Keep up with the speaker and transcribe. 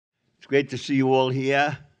great to see you all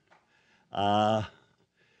here. And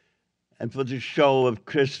for the show of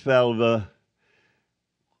Chris Felver,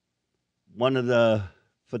 one of the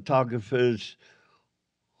photographers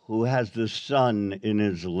who has the sun in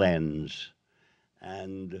his lens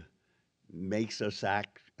and makes us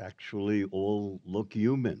actually all look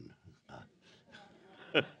human.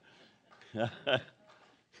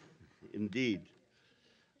 Indeed.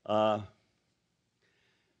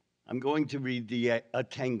 I'm going to read the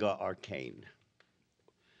Atenga Arcane.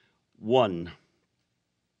 1.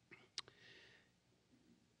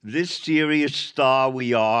 This serious star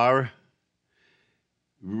we are,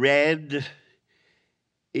 red,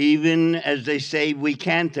 even as they say we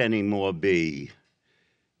can't anymore be.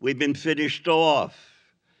 We've been finished off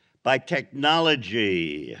by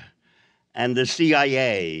technology and the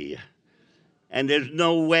CIA. And there's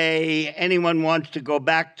no way anyone wants to go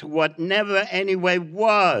back to what never anyway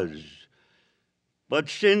was. But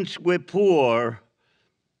since we're poor,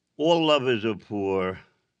 all lovers are poor.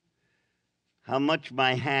 How much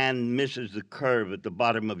my hand misses the curve at the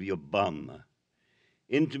bottom of your bum.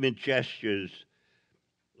 Intimate gestures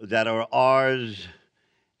that are ours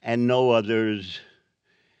and no others.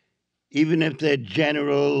 Even if they're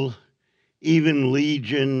general, even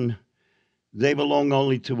legion, they belong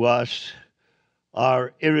only to us.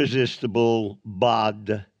 Our irresistible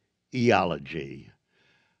bod-eology.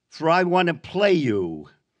 For I want to play you,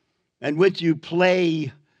 and with you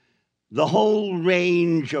play the whole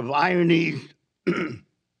range of ironies,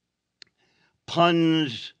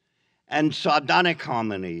 puns, and sardonic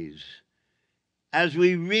harmonies, as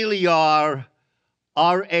we really are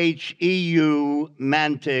RHEU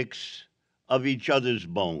mantics of each other's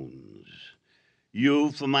bones.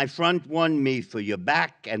 You for my front one, me for your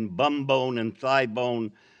back and bum bone and thigh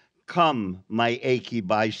bone. Come, my achy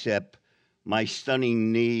bicep, my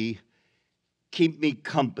stunning knee. Keep me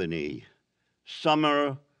company.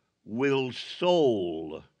 Summer will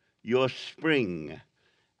soul your spring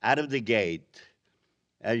out of the gate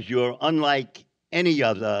as you're unlike any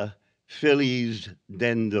other Philly's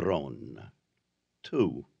dendron.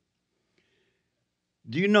 2.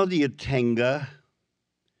 Do you know the Atenga?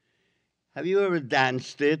 Have you ever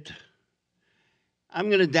danced it? I'm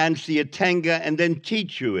going to dance the Atenga and then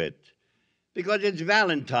teach you it, because it's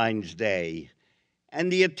Valentine's Day, and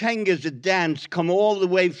the Atengas that dance come all the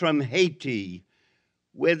way from Haiti,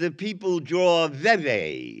 where the people draw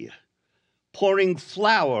veve, pouring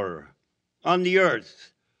flour on the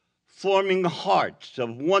earth, forming hearts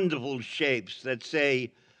of wonderful shapes that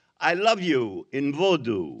say, I love you in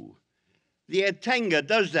Vodou. The Atenga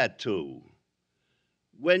does that too.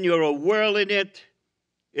 When you're a whirl in it,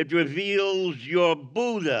 it reveals your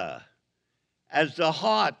Buddha as the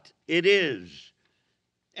heart it is.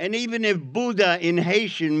 And even if Buddha in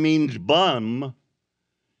Haitian means bum,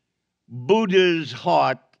 Buddha's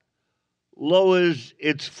heart lowers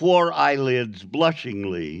its 4 eyelids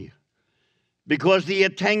blushingly, because the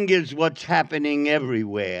Atenga is what's happening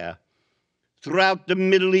everywhere, throughout the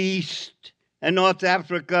Middle East and North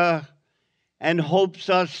Africa, and hopes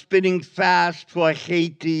are spinning fast for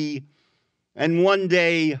Haiti, and one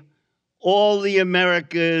day, all the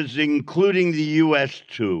Americas, including the U.S.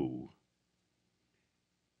 too.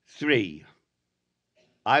 3.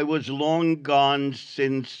 I was long gone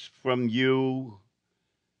since from you,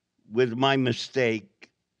 with my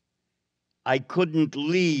mistake. I couldn't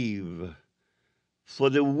leave,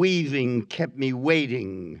 for the weaving kept me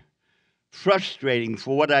waiting, frustrating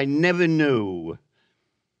for what I never knew.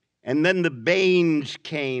 And then the banes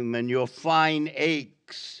came and your fine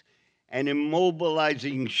aches and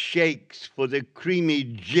immobilizing shakes for the creamy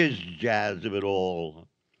jizz-jazz of it all.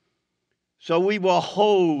 So we were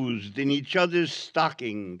hosed in each other's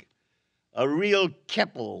stocking, a real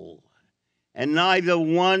keppel, and neither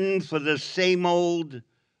one for the same old,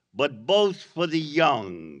 but both for the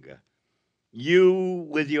young. You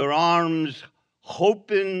with your arms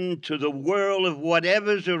hoping to the whirl of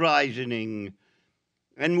whatever's arising,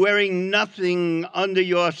 and wearing nothing under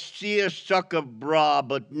your seersucker bra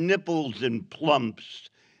but nipples and plumps,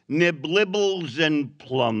 niblibbles and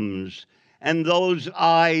plums, and those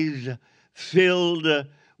eyes filled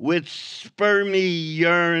with spermy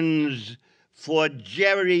yearns for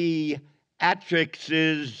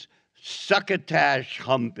geriatrics' succotash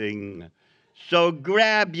humping. So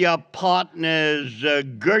grab your partner's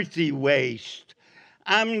girthy waist.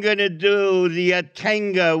 I'm gonna do the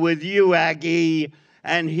Atenga with you, Aggie,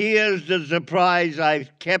 and here's the surprise I've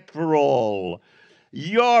kept for all.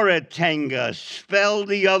 You're Atenga, spelled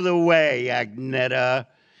the other way, Agneta,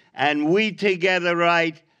 and we together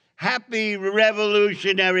write Happy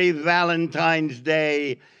Revolutionary Valentine's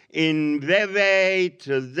Day In Veve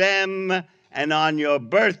to them, and on your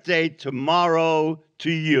birthday tomorrow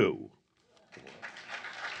to you.